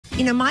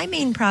My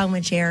main problem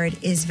with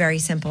Jared is very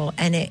simple,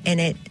 and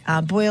it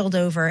boiled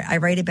over. I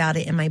write about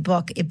it in my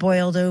book. It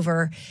boiled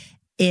over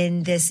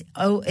in this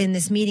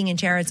meeting in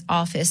Jared's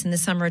office in the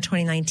summer of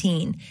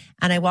 2019.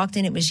 And I walked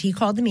in. He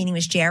called the meeting. It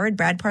was Jared,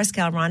 Brad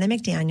Parscale, Ronna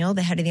McDaniel,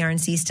 the head of the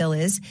RNC still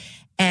is,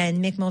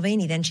 and Mick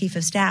Mulvaney, then chief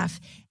of staff.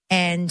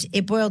 And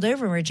it boiled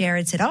over where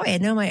Jared said, I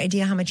had no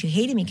idea how much you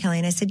hated me, Kelly.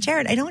 And I said,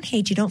 Jared, I don't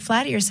hate you. Don't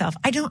flatter yourself.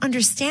 I don't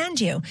understand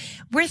you.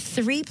 We're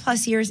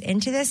 3+ years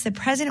into this. The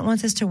president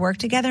wants us to work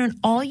together, and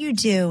all you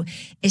do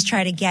is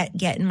try to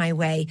get in my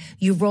way.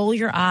 You roll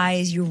your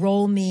eyes. You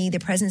roll me. The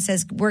president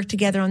says, work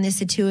together on this,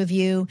 the two of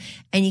you.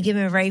 And you give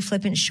him a very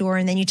flippant sure.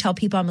 And then you tell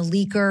people I'm a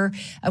leaker.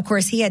 Of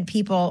course, he had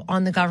people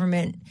on the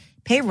government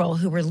payroll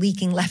who were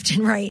leaking left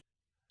and right.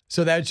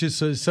 So that's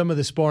just some of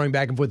the sparring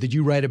back and forth that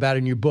you write about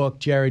in your book.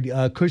 Jared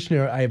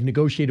Kushner, I have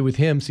negotiated with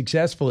him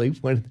successfully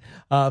when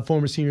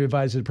former senior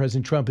advisor to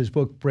President Trump. His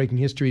book, Breaking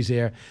History, is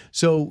there.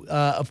 So,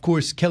 of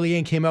course,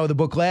 Kellyanne came out with a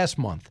book last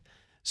month.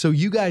 So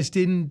you guys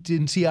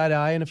didn't see eye to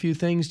eye on a few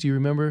things. Do you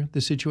remember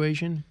the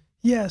situation?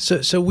 Yeah,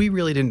 so we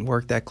really didn't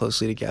work that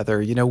closely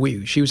together.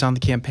 She was on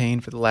the campaign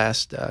for the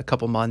last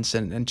couple months,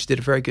 and she did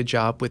a very good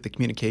job with the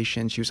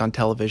communication. She was on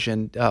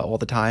television all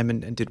the time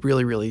and did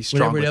really, really strong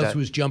with that. When everyone else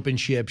was jumping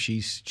ship,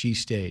 she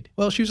stayed.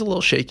 Well, she was a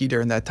little shaky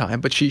during that time,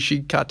 but she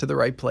got to the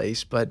right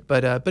place. But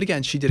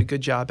again, she did a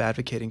good job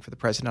advocating for the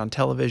president on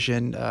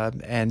television.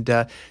 And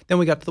then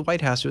we got to the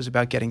White House. It was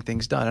about getting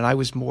things done, and I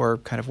was more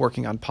kind of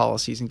working on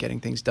policies and getting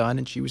things done,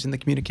 and she was in the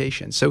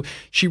communication. So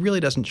she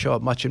really doesn't show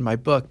up much in my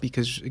book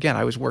because, again,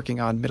 I was working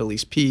on Middle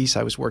East peace.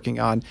 I was working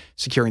on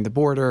securing the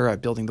border,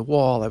 building the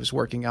wall. I was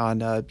working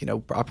on,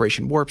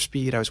 Operation Warp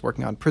Speed. I was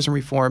working on prison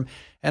reform.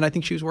 And I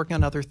think she was working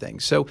on other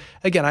things. So,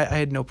 again, I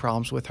had no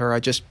problems with her.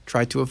 I just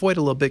tried to avoid a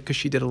little bit because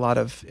she did a lot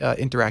of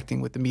interacting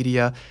with the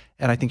media.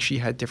 And I think she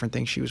had different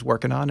things she was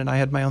working on, and I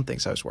had my own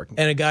things I was working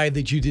on. And a guy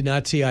that you did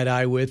not see eye to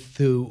eye with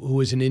who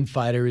was an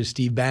infighter is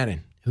Steve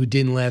Bannon, who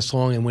didn't last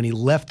long. And when he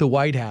left the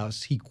White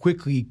House, he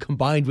quickly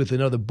combined with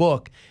another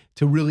book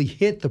to really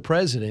hit the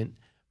president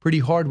pretty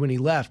hard when he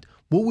left.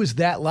 What was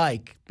that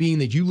like, being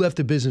that you left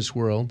the business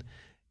world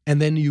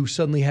and then you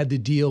suddenly had to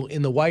deal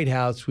in the White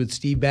House with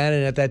Steve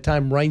Bannon, at that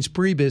time Reince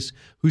Priebus,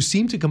 who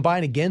seemed to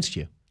combine against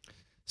you?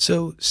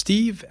 So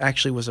Steve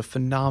actually was a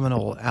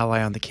phenomenal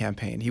ally on the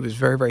campaign. He was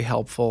very, very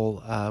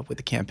helpful with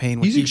the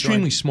campaign. He's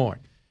extremely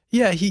smart.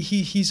 Yeah,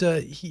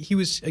 he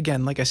was,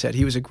 again, like I said,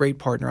 he was a great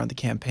partner on the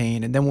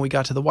campaign. And then when we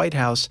got to the White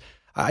House,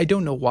 I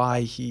don't know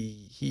why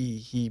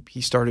he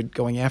started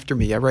going after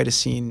me. I write a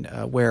scene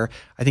where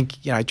I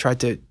think I tried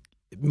to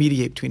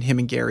mediate between him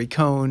and Gary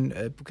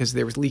Cohn because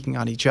they were leaking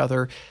on each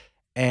other.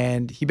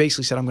 And he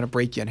basically said, I'm going to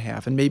break you in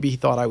half. And maybe he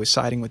thought I was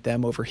siding with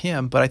them over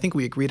him. But I think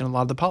we agreed on a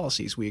lot of the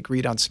policies. We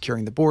agreed on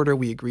securing the border.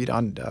 We agreed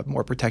on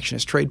more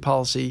protectionist trade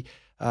policy.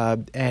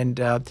 And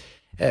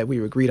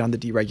we agreed on the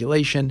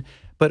deregulation.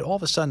 But all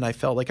of a sudden, I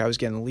felt like I was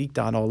getting leaked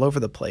on all over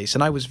the place.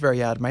 And I was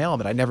very out of my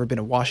element. I'd never been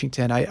in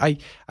Washington. I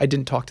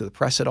didn't talk to the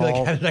press at all.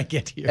 Like, how did I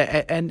get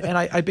here? And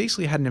I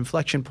basically had an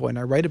inflection point.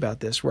 I write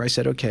about this where I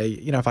said, okay,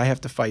 if I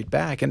have to fight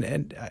back,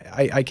 and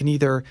I can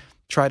either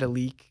try to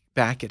leak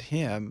back at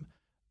him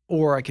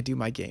or I could do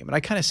my game. And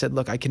I kind of said,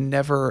 look, I can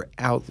never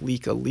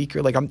out-leak a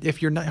leaker. Like,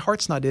 if your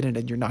heart's not in it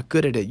and you're not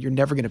good at it, you're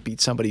never going to beat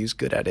somebody who's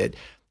good at it.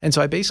 And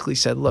so I basically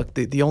said, look,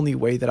 the only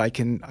way that I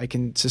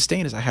can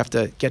sustain is I have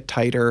to get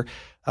tighter,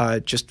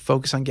 just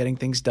focus on getting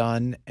things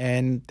done,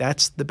 and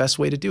that's the best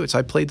way to do it. So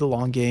I played the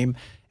long game,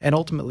 and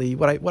ultimately,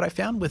 what I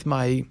found with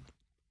my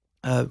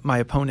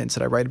opponents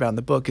that I write about in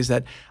the book is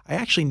that I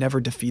actually never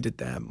defeated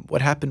them.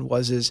 What happened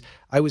is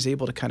I was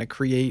able to kind of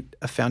create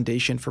a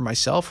foundation for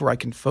myself where I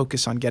can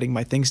focus on getting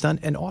my things done,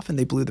 and often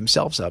they blew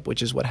themselves up,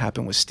 which is what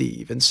happened with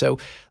Steve. And so,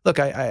 look,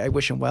 I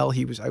wish him well.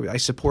 I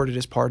supported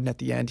his pardon at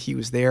the end. He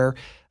was there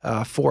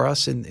for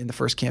us in the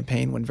first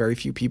campaign when very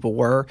few people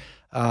were.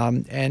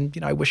 And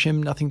I wish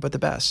him nothing but the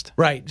best.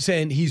 Right.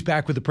 Saying he's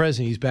back with the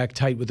president. He's back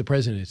tight with the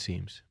president, it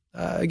seems.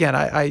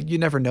 Again, you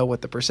never know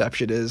what the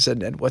perception is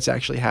and what's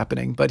actually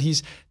happening, but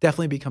he's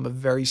definitely become a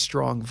very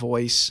strong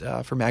voice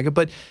for MAGA.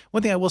 But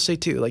one thing I will say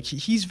too, like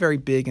he's very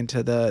big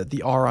into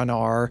the R on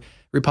R,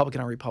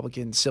 Republican on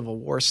Republican Civil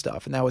War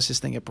stuff, and that was his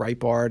thing at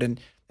Breitbart. And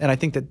I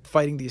think that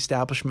fighting the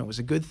establishment was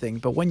a good thing.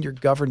 But when you're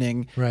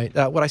governing, right.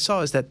 What I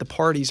saw is that the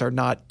parties are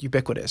not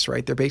ubiquitous,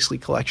 right? They're basically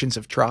collections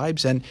of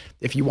tribes. And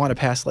if you want to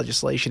pass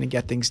legislation and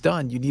get things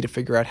done, you need to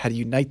figure out how to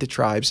unite the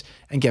tribes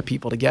and get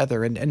people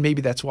together. And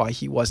maybe that's why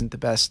he wasn't the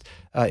best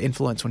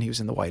influence when he was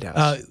in the White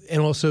House.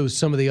 And also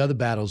some of the other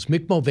battles.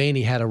 Mick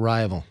Mulvaney had a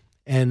rival,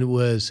 and it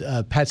was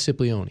Pat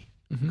Cipollone,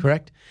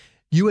 correct?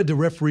 You had to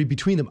referee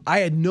between them.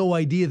 I had no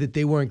idea that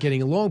they weren't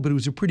getting along, but it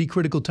was a pretty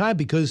critical time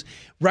because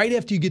right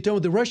after you get done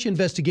with the Russia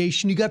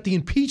investigation, you got the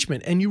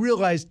impeachment, and you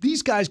realize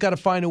these guys got to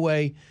find a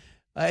way,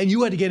 and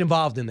you had to get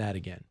involved in that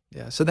again.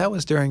 Yeah, so that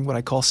was during what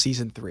I call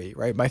season 3,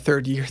 right? My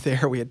third year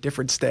there, we had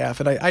different staff,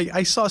 and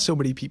I saw so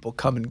many people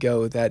come and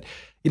go that,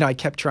 I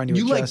kept trying to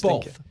adjust. You like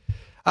both.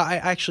 I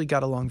actually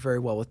got along very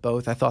well with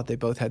both. I thought they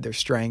both had their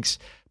strengths.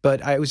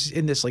 But I was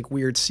in this like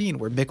weird scene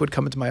where Mick would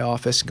come into my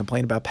office and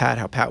complain about Pat,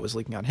 how Pat was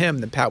leaking on him.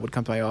 Then Pat would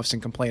come to my office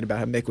and complain about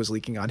how Mick was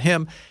leaking on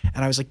him.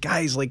 And I was like,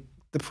 guys, like,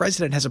 the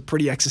president has a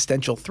pretty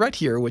existential threat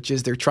here, which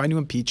is they're trying to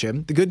impeach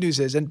him. The good news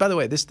is, and by the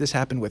way, this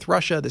happened with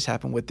Russia, this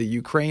happened with the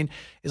Ukraine,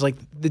 is like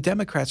the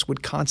Democrats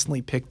would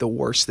constantly pick the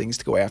worst things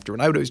to go after.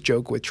 And I would always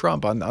joke with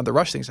Trump on the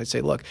Russia things. I'd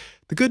say, look,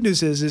 the good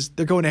news is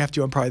they're going after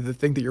you on probably the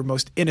thing that you're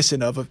most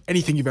innocent of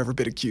anything you've ever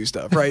been accused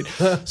of, right?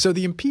 So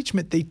the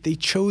impeachment, they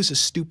chose a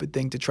stupid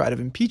thing to try to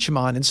impeach him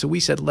on. And so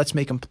we said, let's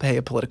make him pay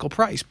a political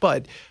price.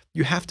 But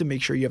you have to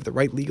make sure you have the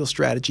right legal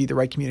strategy, the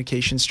right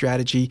communication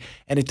strategy,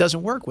 and it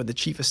doesn't work when the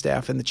chief of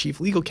staff and the chief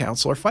legal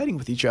counsel are fighting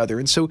with each other.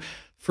 And so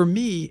for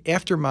me,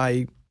 after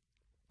my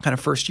kind of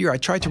first year, I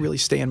tried to really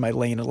stay in my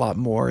lane a lot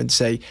more and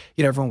say,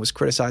 everyone was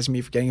criticizing me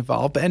for getting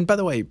involved. And by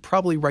the way,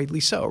 probably rightly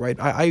so, right?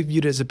 I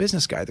viewed it as a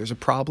business guy. There's a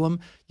problem.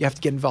 You have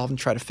to get involved and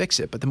try to fix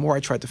it. But the more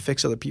I tried to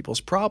fix other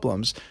people's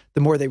problems,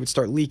 the more they would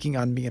start leaking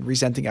on me and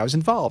resenting I was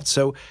involved.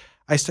 So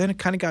I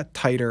kind of got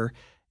tighter.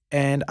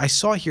 And I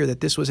saw here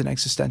that this was an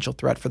existential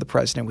threat for the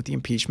president with the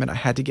impeachment. I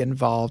had to get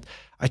involved.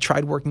 I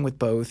tried working with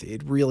both.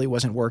 It really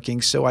wasn't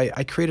working. So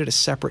I created a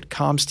separate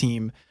comms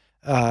team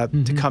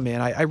to come in.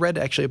 I read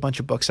actually a bunch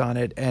of books on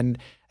it, and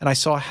I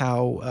saw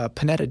how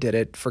Panetta did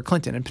it for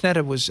Clinton. And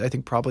Panetta was, I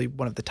think, probably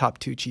one of the top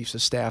 2 chiefs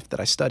of staff that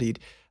I studied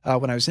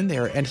when I was in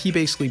there. And he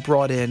basically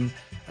brought in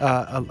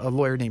a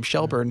lawyer named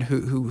Shelburne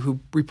who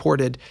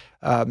reported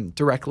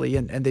directly,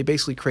 and they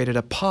basically created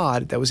a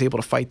pod that was able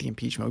to fight the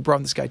impeachment. We brought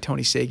in this guy,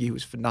 Tony Sagi, who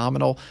was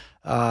phenomenal.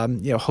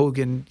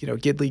 Hogan,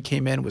 Gidley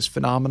came in, was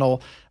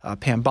phenomenal.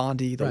 Pam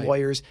Bondi, the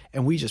lawyers,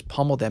 and we just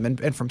pummeled them.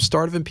 And from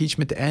start of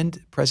impeachment to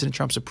end, President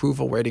Trump's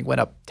approval rating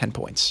went up 10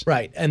 points.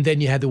 Right. And then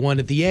you had the one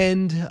at the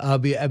end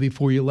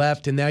before you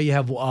left. And now you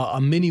have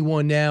a mini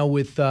one now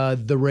with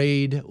the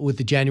raid, with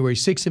the January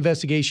 6th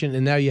investigation.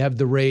 And now you have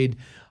the raid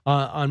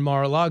on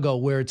Mar-a-Lago,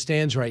 where it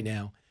stands right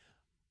now.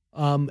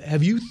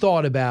 Have you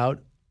thought about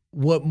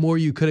what more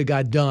you could have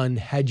got done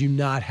had you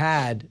not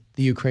had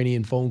the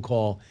Ukrainian phone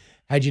call,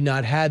 had you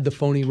not had the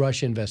phony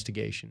Russia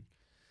investigation?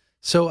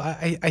 So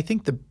I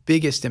think the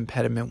biggest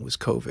impediment was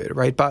COVID,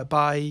 right?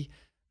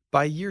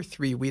 By year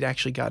 3, we'd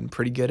actually gotten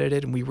pretty good at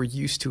it, and we were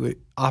used to it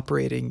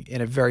operating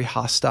in a very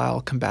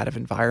hostile, combative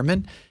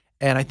environment.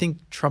 And I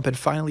think Trump had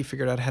finally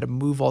figured out how to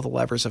move all the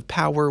levers of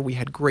power. We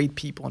had great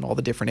people in all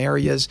the different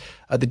areas.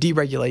 The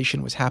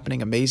deregulation was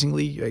happening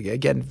amazingly.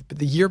 Again,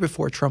 the year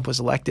before Trump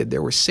was elected,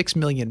 there were 6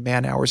 million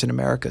man-hours in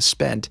America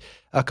spent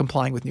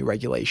complying with new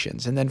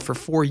regulations. And then for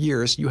 4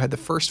 years, you had the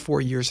first 4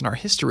 years in our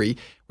history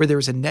where there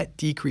was a net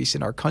decrease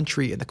in our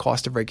country in the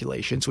cost of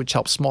regulations, which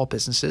helps small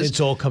businesses. It's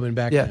all coming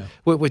back now.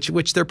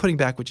 Which they're putting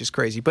back, which is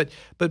crazy. But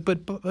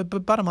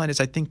bottom line is,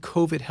 I think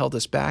COVID held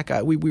us back.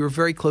 We were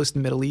very close to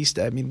the Middle East.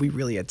 I mean, we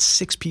really had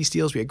 6 peace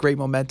deals. We had great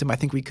momentum. I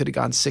think we could have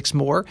gone 6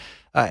 more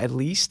at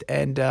least.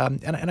 And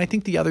I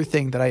think the other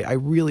thing that I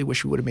really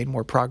wish we would have made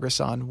more progress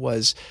on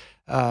was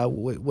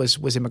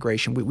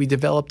immigration. We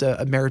developed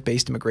a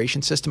merit-based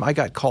immigration system. I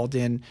got called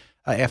in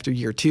after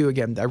year 2.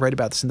 Again, I write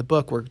about this in the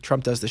book where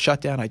Trump does the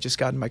shutdown. I just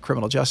gotten my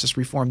criminal justice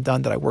reform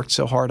done that I worked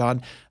so hard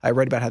on. I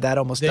write about how that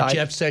almost died.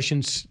 Jeff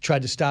Sessions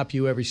tried to stop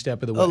you every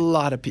step of the way. A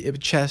lot of people,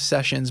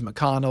 Sessions,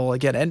 McConnell,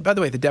 again, and by the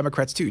way, the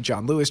Democrats too.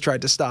 John Lewis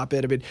tried to stop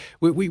it. I mean,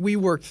 we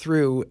worked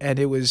through, and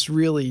it was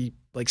really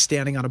like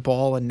standing on a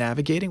ball and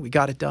navigating. We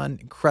got it done.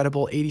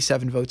 Incredible.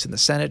 87 votes in the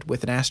Senate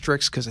with an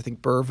asterisk because I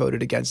think Burr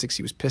voted against it because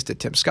he was pissed at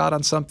Tim Scott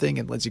on something,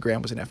 and Lindsey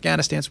Graham was in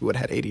Afghanistan, so we would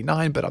have had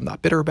 89, but I'm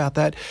not bitter about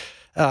that.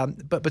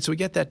 But so we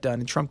get that done,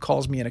 and Trump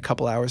calls me in a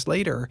couple hours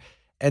later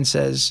and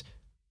says,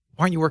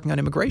 "Why aren't you working on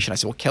immigration?" I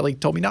said, "Well, Kelly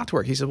told me not to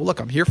work." He said, "Well, look,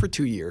 I'm here for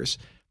 2 years,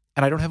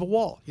 and I don't have a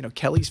wall.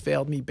 Kelly's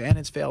failed me,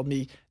 Bannon's failed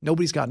me,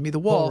 nobody's gotten me the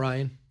wall."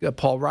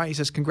 Paul Ryan, he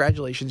says,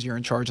 "Congratulations, you're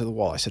in charge of the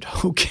wall." I said,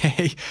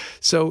 "Okay."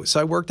 So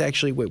I worked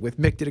actually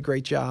with Mick, did a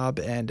great job,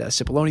 and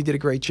Cipollone did a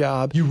great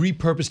job. You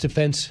repurposed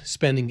defense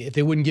spending. If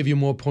they wouldn't give you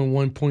more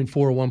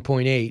 1.4 or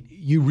 1.8,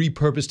 you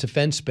repurposed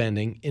defense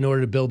spending in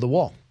order to build the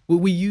wall.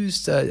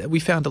 We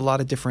found a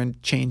lot of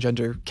different change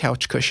under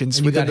couch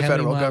cushions within the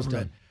federal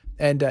government.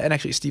 And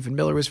actually Stephen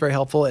Miller was very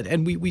helpful.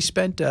 And we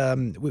spent,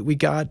 we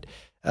got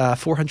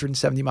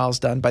 470 miles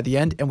done by the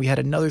end, and we had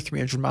another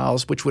 300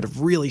 miles, which would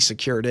have really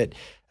secured it,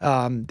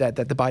 that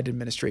the Biden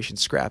administration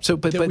scrapped. So,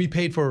 but we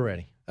paid for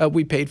already.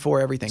 We paid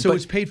for everything. So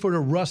it's paid for to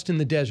rust in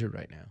the desert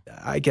right now.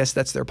 I guess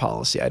that's their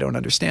policy. I don't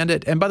understand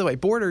it. And by the way,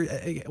 border,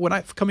 when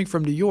I'm coming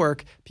from New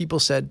York, people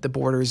said the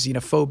border is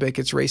xenophobic,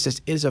 it's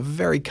racist. It is a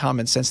very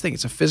common sense thing.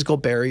 It's a physical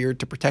barrier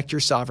to protect your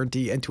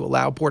sovereignty and to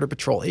allow Border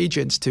Patrol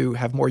agents to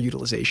have more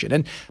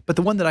utilization. But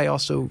the one that I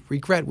also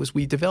regret was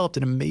we developed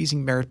an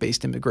amazing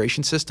merit-based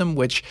immigration system,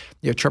 which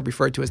Trump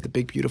referred to as the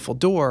big, beautiful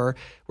door,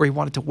 where he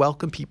wanted to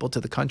welcome people to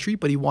the country,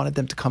 but he wanted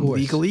them to come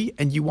legally.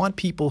 And you want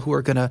people who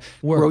are going to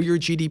grow your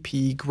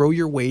GDP, grow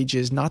your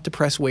wages, not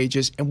depress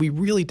wages. And we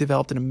really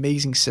developed an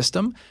amazing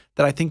system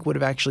that I think would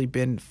have actually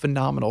been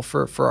phenomenal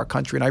for our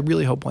country. And I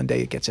really hope one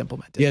day it gets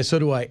implemented. Yeah, so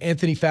do I.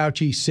 Anthony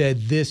Fauci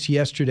said this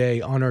yesterday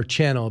on our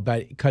channel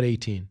about Cut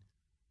 18.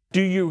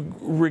 Do you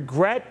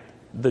regret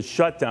the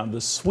shutdown,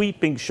 the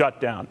sweeping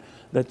shutdown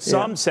that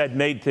some said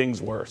made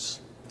things worse?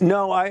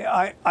 No,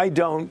 I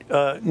don't,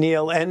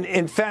 Neil. And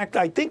in fact,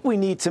 I think we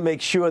need to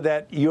make sure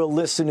that your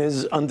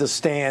listeners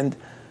understand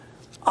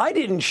I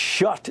didn't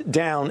shut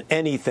down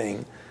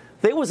anything.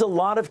 There was a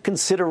lot of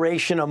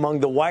consideration among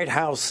the White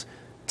House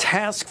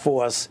task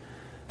force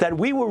that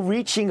we were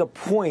reaching a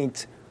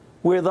point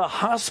where the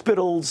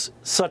hospitals,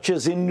 such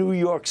as in New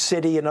York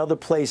City and other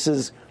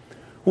places,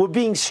 were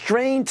being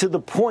strained to the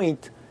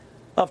point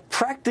of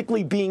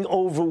practically being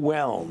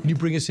overwhelmed. Can you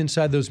bring us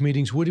inside those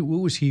meetings? What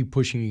was he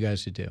pushing you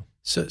guys to do?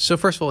 So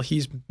first of all,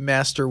 he's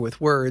master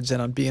with words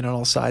and on being on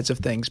all sides of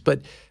things.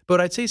 But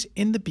I'd say is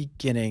in the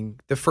beginning,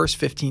 the first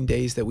 15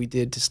 days that we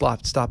did to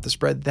stop the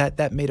spread,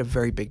 that made a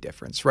very big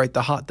difference, right?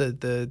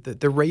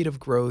 The rate of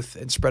growth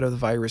and spread of the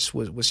virus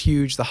was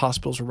huge. The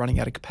hospitals were running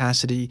out of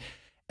capacity,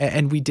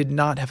 and we did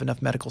not have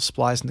enough medical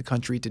supplies in the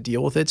country to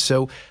deal with it.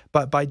 So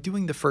by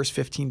doing the first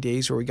 15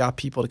 days where we got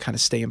people to kind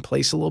of stay in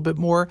place a little bit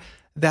more,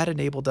 that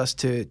enabled us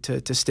to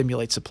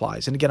stimulate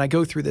supplies. And again, I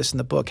go through this in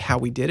the book, how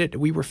we did it.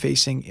 We were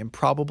facing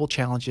improbable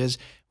challenges.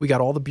 We got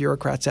all the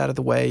bureaucrats out of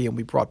the way, and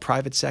we brought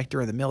private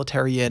sector and the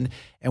military in,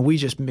 and we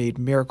just made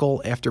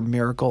miracle after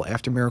miracle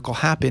after miracle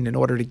happen in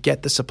order to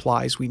get the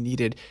supplies we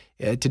needed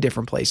to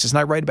different places. And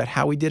I write about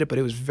how we did it, but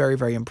it was very,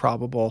 very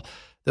improbable,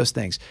 those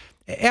things.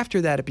 After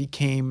that, it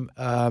became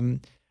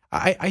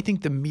I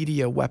think the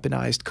media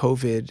weaponized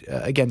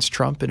COVID against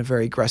Trump in a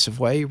very aggressive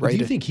way. Right? Do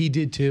you think he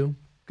did too?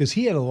 Because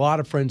he had a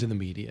lot of friends in the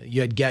media. You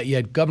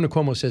had Governor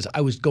Cuomo says,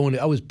 I was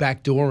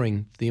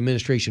backdooring the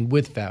administration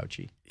with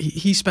Fauci.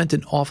 He spent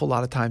an awful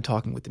lot of time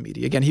talking with the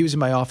media. Again, he was in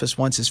my office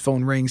once. His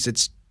phone rings.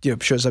 It's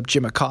shows up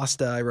Jim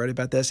Acosta. I wrote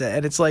about this,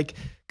 and it's like,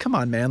 come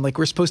on, man! Like,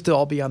 we're supposed to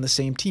all be on the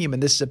same team,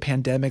 and this is a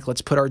pandemic.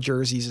 Let's put our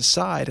jerseys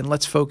aside and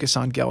let's focus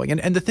on going.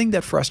 And the thing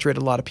that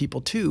frustrated a lot of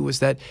people too was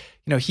that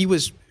he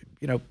was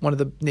one of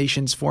the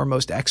nation's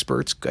foremost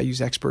experts. I use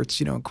experts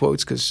in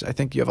quotes because I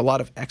think you have a lot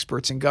of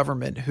experts in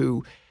government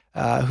who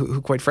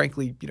quite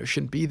frankly,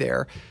 shouldn't be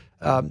there.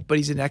 But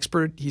he's an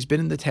expert. He's been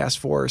in the task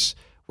force.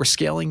 We're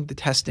scaling the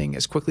testing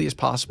as quickly as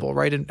possible,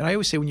 right? And I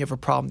always say when you have a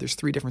problem, there's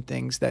three different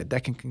things that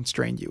can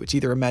constrain you. It's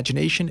either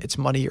imagination, it's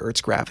money, or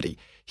it's gravity.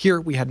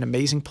 Here, we had an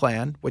amazing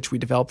plan, which we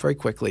developed very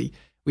quickly.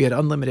 We had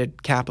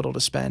unlimited capital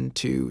to spend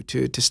to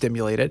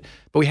stimulate it,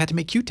 but we had to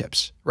make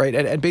Q-tips, right?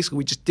 And basically,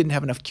 we just didn't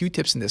have enough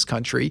Q-tips in this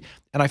country.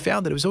 And I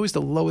found that it was always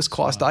the lowest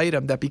cost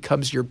item that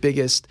becomes your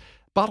biggest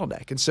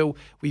bottleneck. And so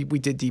we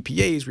did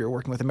DPAs. We were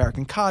working with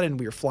American Cotton.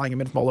 We were flying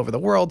them in from all over the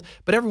world,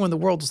 but everyone in the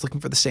world was looking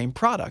for the same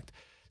product.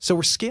 So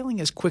we're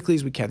scaling as quickly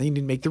as we can. You need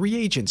to make the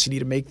reagents. You need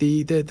to make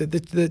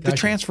the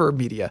transfer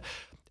media.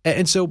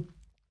 And so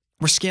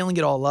we're scaling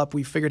it all up.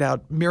 We figured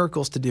out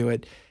miracles to do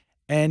it.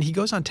 And he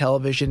goes on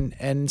television,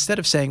 and instead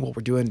of saying, well,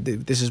 we're doing,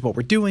 this is what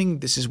we're doing,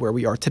 this is where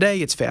we are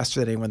today, it's faster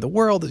than anyone in the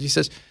world, he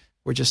says,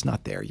 we're just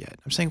not there yet.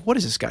 I'm saying, what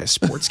is this guy, a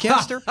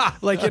sportscaster?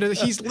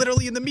 He's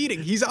literally in the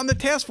meeting. He's on the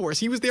task force.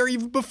 He was there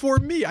even before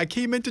me. I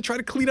came in to try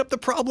to clean up the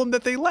problem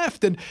that they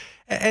left. And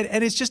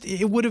it's just,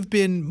 it would have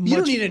been much... You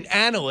don't need an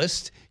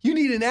analyst. You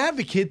need an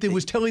advocate that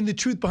was telling the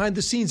truth behind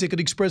the scenes that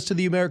could express to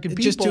the American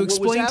people just to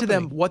explain to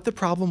them what the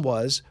problem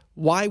was,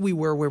 why we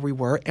were where we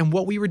were, and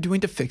what we were doing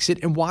to fix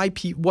it, and what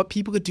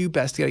people could do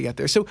best to get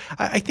there. So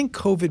I think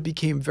COVID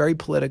became very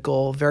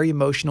political, very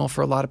emotional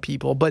for a lot of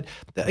people. But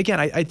again,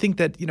 I think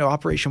that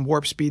Operation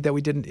Warp Speed that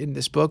we did in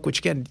this book, which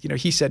again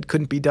he said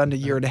couldn't be done in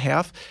a year and a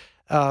half.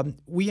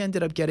 We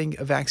ended up getting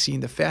a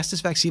vaccine, the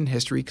fastest vaccine in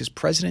history, because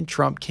President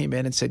Trump came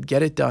in and said,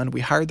 get it done.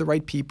 We hired the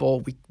right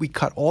people. We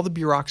cut all the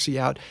bureaucracy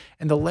out.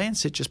 And the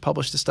Lancet just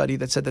published a study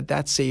that said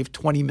that saved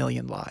 20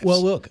 million lives.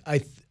 Well, look,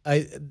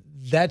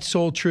 that's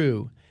all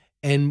true.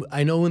 And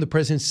I know when the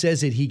president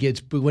says it,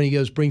 when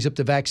he brings up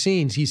the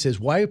vaccines, he says,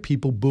 why are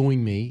people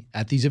booing me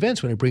at these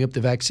events when I bring up the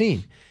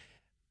vaccine?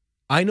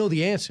 I know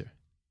the answer.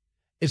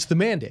 It's the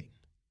mandate.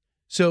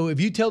 So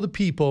if you tell the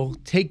people,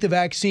 take the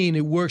vaccine,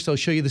 it works, I'll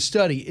show you the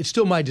study, it's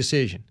still my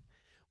decision.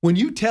 When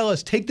you tell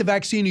us, take the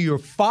vaccine or you're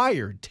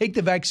fired, take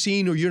the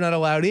vaccine or you're not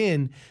allowed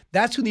in,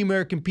 that's when the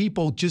American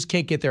people just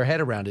can't get their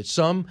head around it.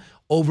 Some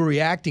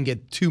overreact and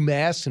get 2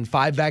 masks and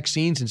 5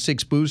 vaccines and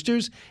 6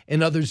 boosters,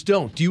 and others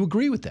don't. Do you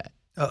agree with that?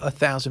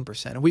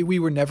 1,000%. We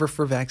were never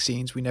for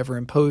vaccines. We never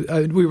imposed.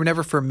 We were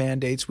never for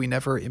mandates. We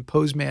never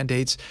imposed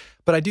mandates.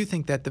 But I do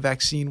think that the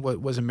vaccine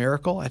was a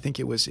miracle. I think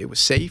it was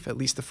safe. At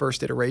least the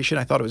first iteration.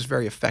 I thought it was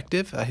very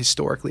effective,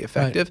 historically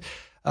effective.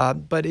 Right.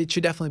 But it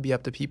should definitely be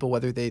up to people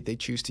whether they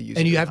choose to use it.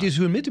 And you have to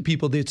admit to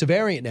people that it's a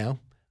variant now.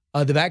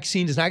 The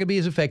vaccine is not going to be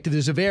as effective.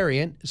 There's a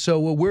variant. So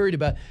we're worried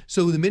about.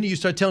 So the minute you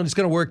start telling it's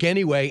going to work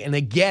anyway, and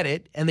they get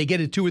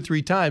it 2 or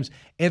 3 times.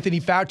 Anthony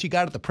Fauci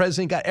got it. The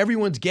president got.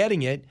 Everyone's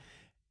getting it.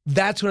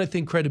 That's when I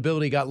think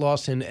credibility got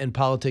lost and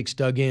politics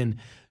dug in.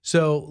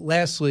 So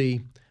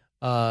lastly,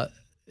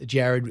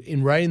 Jared,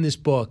 in writing this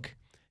book,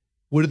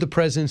 what did the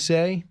president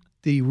say?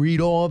 Did he read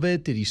all of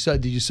it? Did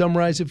you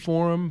summarize it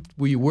for him?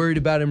 Were you worried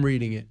about him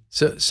reading it?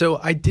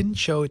 So I didn't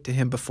show it to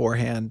him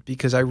beforehand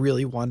because I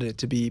really wanted it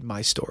to be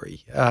my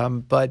story.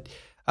 But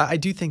I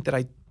do think that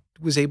I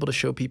was able to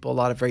show people a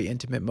lot of very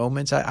intimate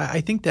moments.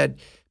 I think that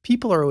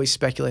people are always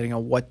speculating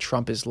on what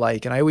Trump is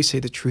like. And I always say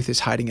the truth is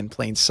hiding in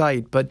plain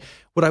sight. But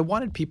what I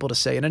wanted people to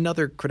say, and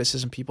another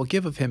criticism people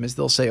give of him is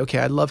they'll say, okay,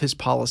 I love his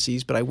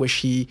policies, but I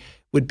wish he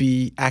would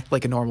act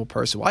like a normal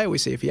person. Well, I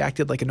always say if he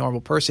acted like a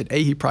normal person,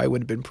 A, he probably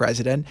wouldn't have been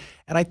president.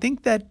 And I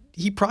think that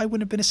he probably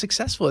wouldn't have been as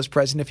successful as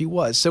president if he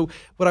was. So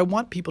what I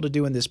want people to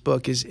do in this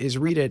book is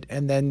read it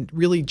and then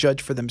really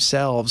judge for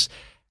themselves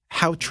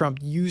how Trump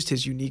used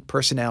his unique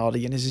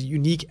personality and his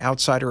unique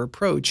outsider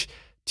approach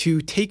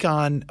to take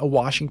on a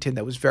Washington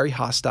that was very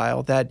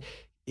hostile, that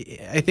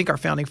I think our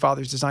founding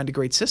fathers designed a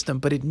great system,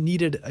 but it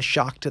needed a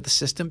shock to the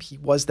system. He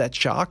was that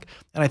shock,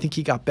 and I think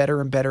he got better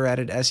and better at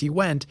it as he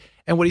went.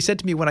 And what he said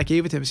to me when I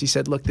gave it to him is he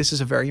said, look, this is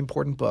a very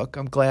important book.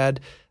 I'm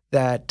glad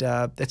that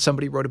that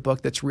somebody wrote a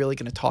book that's really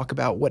going to talk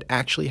about what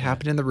actually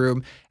happened in the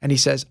room. And he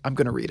says, I'm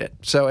going to read it.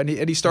 So, and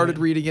he started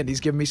reading it, and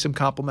he's given me some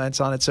compliments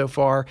on it so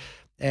far.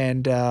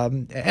 And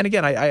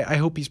again, I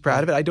hope he's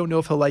proud of it. I don't know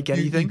if he'll like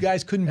anything. You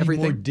guys couldn't be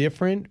more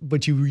different,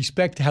 but you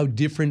respect how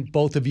different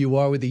both of you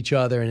are with each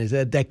other, and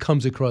that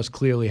comes across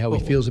clearly how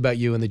he feels about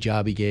you and the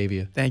job he gave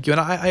you. Thank you. And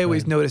I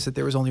always noticed that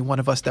there was only one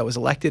of us that was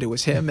elected. It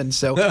was him. And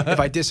so if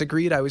I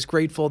disagreed, I was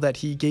grateful that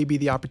he gave me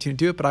the opportunity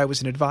to do it, but I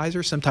was an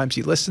advisor. Sometimes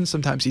he listened,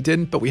 sometimes he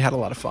didn't, but we had a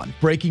lot of fun.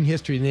 Breaking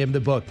History, the name of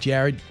the book.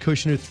 Jared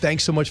Kushner,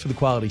 thanks so much for the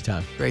quality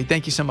time. Great.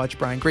 Thank you so much,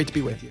 Brian. Great to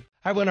be with you.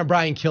 Hi, everyone. I'm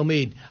Brian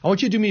Kilmeade. I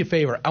want you to do me a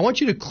favor. I want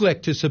you to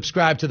click to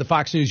subscribe to the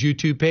Fox News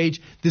YouTube page.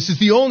 This is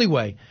the only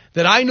way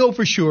that I know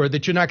for sure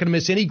that you're not going to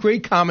miss any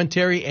great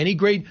commentary, any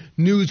great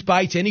news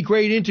bites, any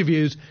great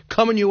interviews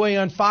coming your way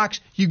on Fox.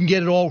 You can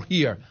get it all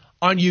here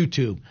on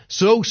YouTube.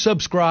 So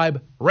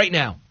subscribe right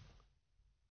now.